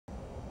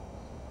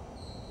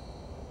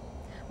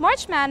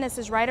March Madness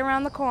is right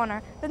around the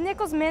corner. The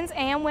Nichols men's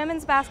and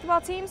women's basketball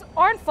teams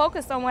aren't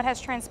focused on what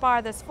has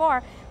transpired thus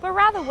far, but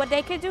rather what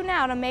they could do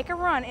now to make a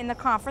run in the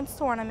conference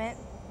tournament.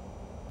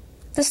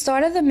 The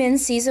start of the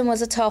men's season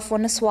was a tough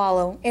one to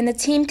swallow, and the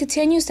team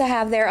continues to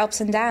have their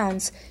ups and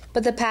downs,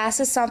 but the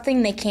past is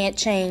something they can't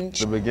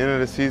change. The beginning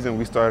of the season,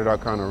 we started out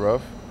kind of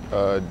rough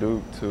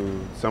due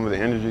to some of the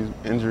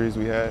injuries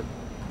we had.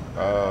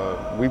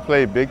 We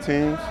played big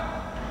teams,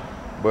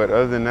 but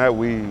other than that,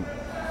 we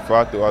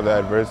fought through all the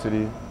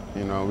adversity.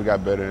 You know, we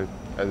got better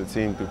as a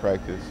team through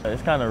practice.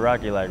 It's kind of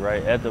rocky, like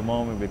right at the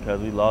moment, because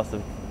we lost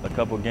a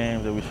couple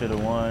games that we should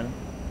have won,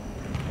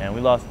 and we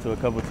lost to a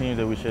couple teams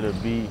that we should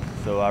have beat.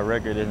 So our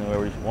record isn't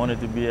where we wanted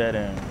to be at,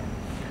 and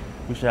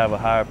we should have a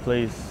higher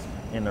place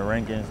in the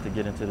rankings to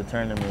get into the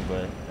tournament.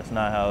 But that's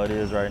not how it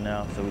is right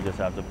now. So we just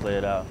have to play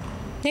it out.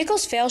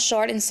 Nichols fell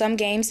short in some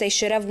games they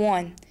should have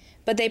won,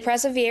 but they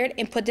persevered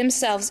and put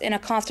themselves in a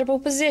comfortable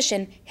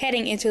position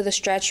heading into the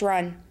stretch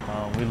run.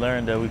 We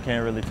learned that we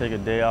can't really take a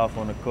day off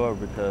on the court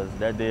because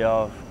that day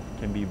off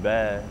can be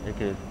bad. It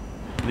could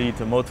lead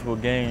to multiple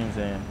games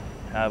and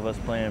have us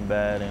playing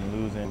bad and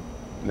losing.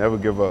 Never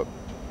give up.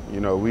 You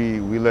know, we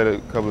let a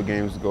couple of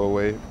games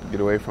get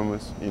away from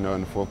us, you know,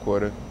 in the fourth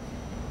quarter,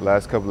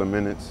 last couple of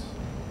minutes.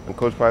 And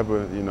Coach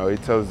Piper, you know, he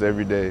tells us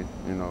every day,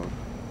 you know,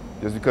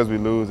 just because we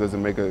lose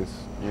doesn't make us,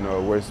 you know,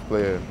 a worse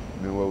player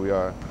than what we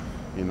are.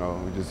 You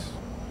know, we just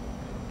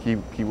keep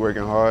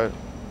working hard.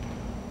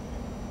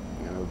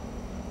 You know,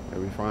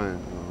 it'll be fine.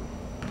 You know.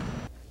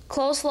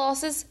 Close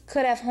losses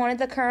could have haunted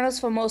the Colonels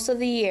for most of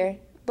the year,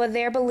 but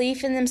their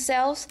belief in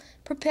themselves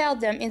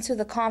propelled them into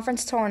the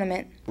conference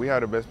tournament. We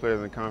have the best players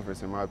in the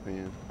conference, in my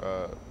opinion.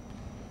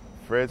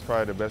 Fred's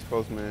probably the best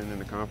postman in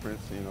the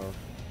conference. You know,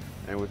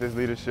 and with his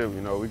leadership,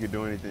 you know, we could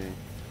do anything.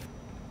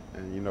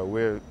 And you know,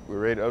 we're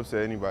ready to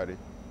upset anybody.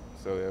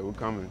 So yeah, we're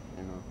coming.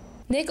 You know.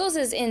 Nichols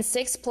is in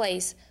 6th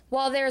place.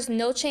 While there is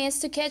no chance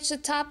to catch the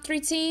top 3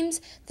 teams,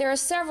 there are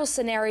several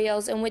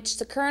scenarios in which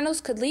the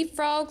Colonels could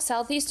leapfrog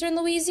Southeastern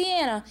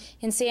Louisiana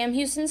and Sam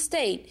Houston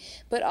State,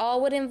 but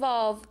all would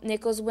involve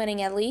Nichols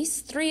winning at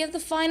least 3 of the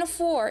final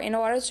 4 in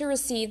order to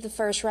receive the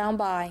first-round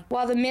bye.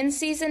 While the men's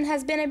season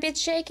has been a bit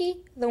shaky,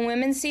 the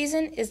women's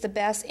season is the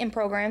best in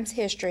program's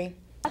history.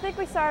 I think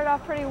we started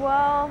off pretty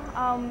well.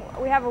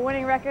 We have a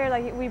winning record,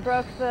 like we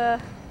broke the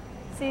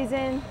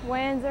season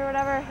wins or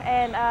whatever,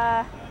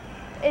 and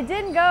it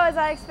didn't go as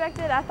I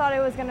expected. I thought it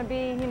was going to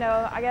be, you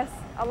know, I guess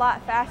a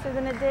lot faster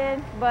than it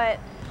did, but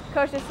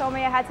Coach just told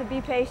me I had to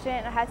be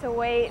patient, I had to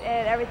wait,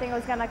 and everything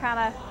was going to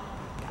kind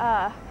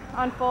of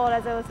unfold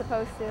as it was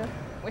supposed to.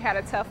 We had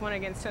a tough one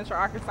against Central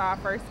Arkansas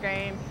first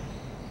game,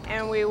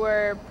 and we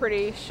were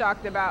pretty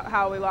shocked about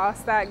how we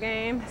lost that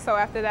game. So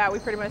after that, we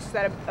pretty much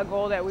set a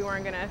goal that we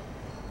weren't going to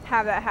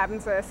have that happen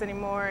to us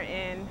anymore,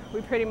 and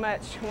we pretty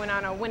much went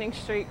on a winning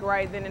streak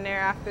right then and there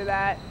after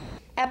that.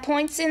 At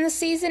points in the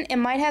season, it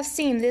might have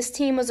seemed this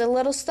team was a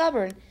little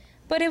stubborn,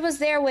 but it was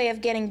their way of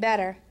getting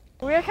better.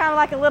 We're kind of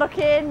like a little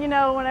kid, you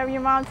know, whenever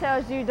your mom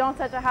tells you don't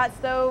touch a hot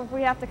stove,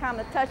 we have to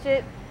kind of touch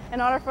it in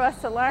order for us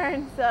to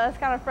learn, so it's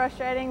kind of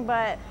frustrating,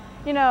 but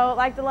you know,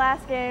 like the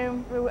last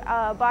game,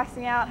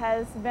 boxing out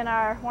has been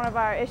one of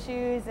our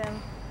issues, and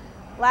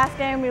last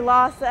game we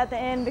lost at the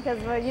end because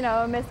of, you know,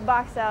 a missed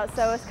box out,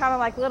 so it's kind of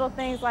like little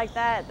things like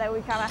that that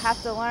we kind of have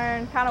to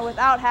learn kind of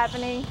without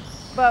happening.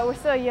 But we're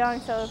still young,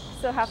 so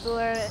still have to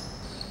learn it.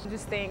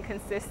 Just staying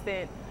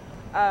consistent.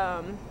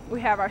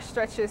 We have our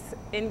stretches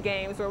in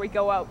games where we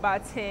go out by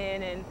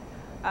 10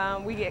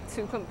 and we get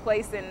too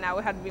complacent, and that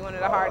would have to be one of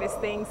the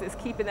hardest things is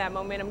keeping that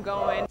momentum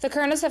going. The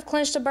Colonels have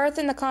clinched a berth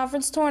in the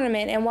conference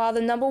tournament, and while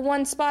the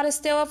 #1 spot is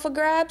still up for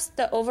grabs,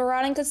 the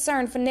overriding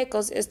concern for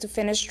Nichols is to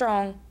finish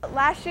strong.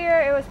 Last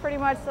year it was pretty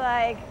much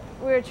like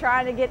we were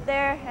trying to get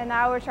there, and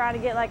now we're trying to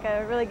get like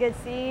a really good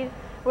seed,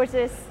 which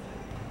is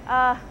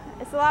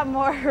it's a lot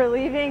more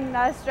relieving,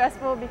 not as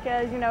stressful,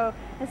 because, you know,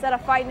 instead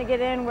of fighting to get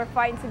in, we're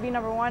fighting to be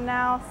 #1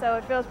 now, so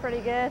it feels pretty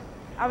good.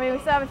 I mean, we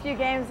still have a few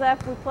games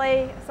left. We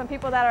play some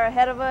people that are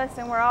ahead of us,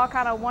 and we're all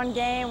kind of one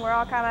game. We're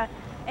all kind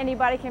of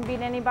anybody can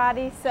beat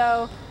anybody,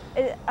 so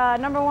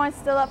 #1's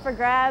still up for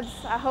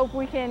grabs. I hope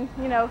we can,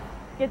 you know,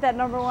 get that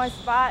 #1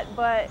 spot,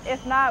 but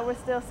if not, we're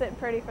still sitting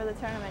pretty for the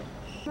tournament.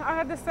 I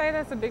have to say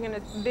that's a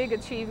big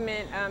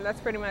achievement.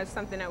 That's pretty much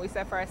something that we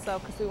set for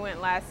ourselves because we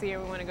went last year,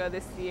 we want to go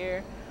this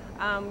year.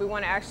 We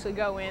want to actually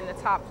go in the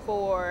top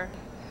 4.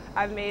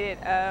 I've made it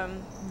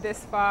this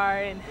far,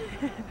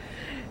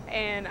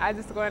 and I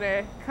just want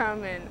to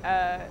come and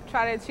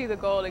try to achieve the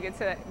goal to get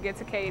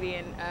to Katy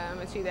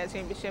and achieve that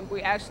championship.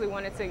 We actually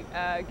wanted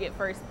to get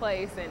first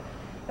place, and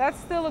that's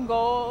still a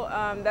goal.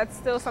 That's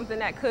still something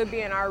that could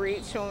be in our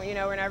reach. You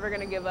know, we're never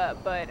going to give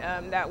up, but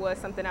that was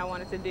something I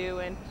wanted to do.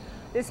 And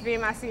this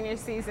being my senior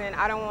season,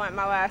 I don't want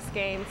my last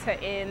game to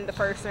end the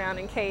first round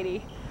in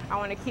Katy. I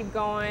want to keep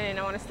going, and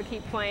I want us to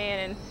keep playing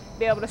and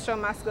be able to show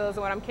my skills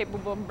and what I'm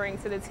capable of bringing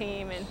to the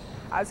team. And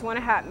I just want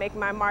to make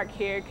my mark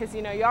here because,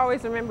 you know, you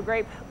always remember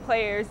great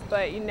players,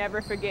 but you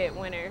never forget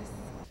winners.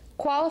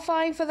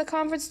 Qualifying for the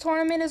conference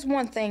tournament is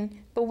one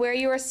thing, but where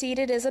you are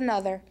seated is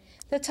another.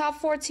 The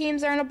top 4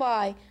 teams earn a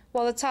bye,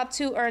 while the top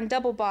 2 earn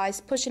double byes,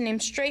 pushing them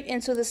straight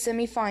into the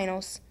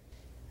semifinals.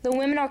 The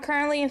women are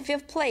currently in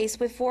 5th place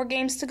with 4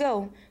 games to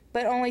go,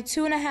 but only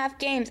 2.5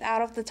 games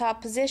out of the top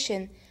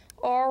position.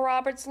 Oral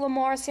Roberts,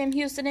 Lamar, Sam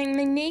Houston, and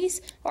McNeese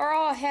are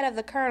all ahead of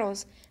the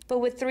Colonels, but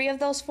with 3 of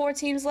those 4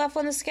 teams left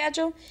on the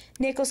schedule,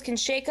 Nichols can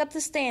shake up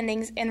the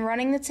standings, and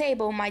running the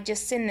table might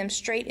just send them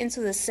straight into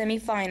the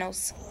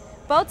semifinals.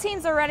 Both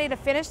teams are ready to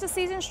finish the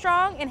season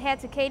strong and head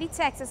to Katy,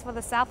 Texas for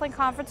the Southland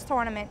Conference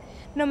Tournament.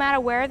 No matter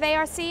where they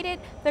are seated,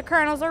 the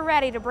Colonels are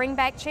ready to bring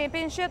back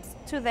championships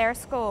to their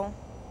school.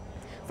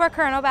 For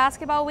Colonel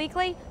Basketball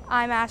Weekly,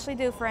 I'm Ashley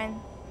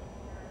Dufresne.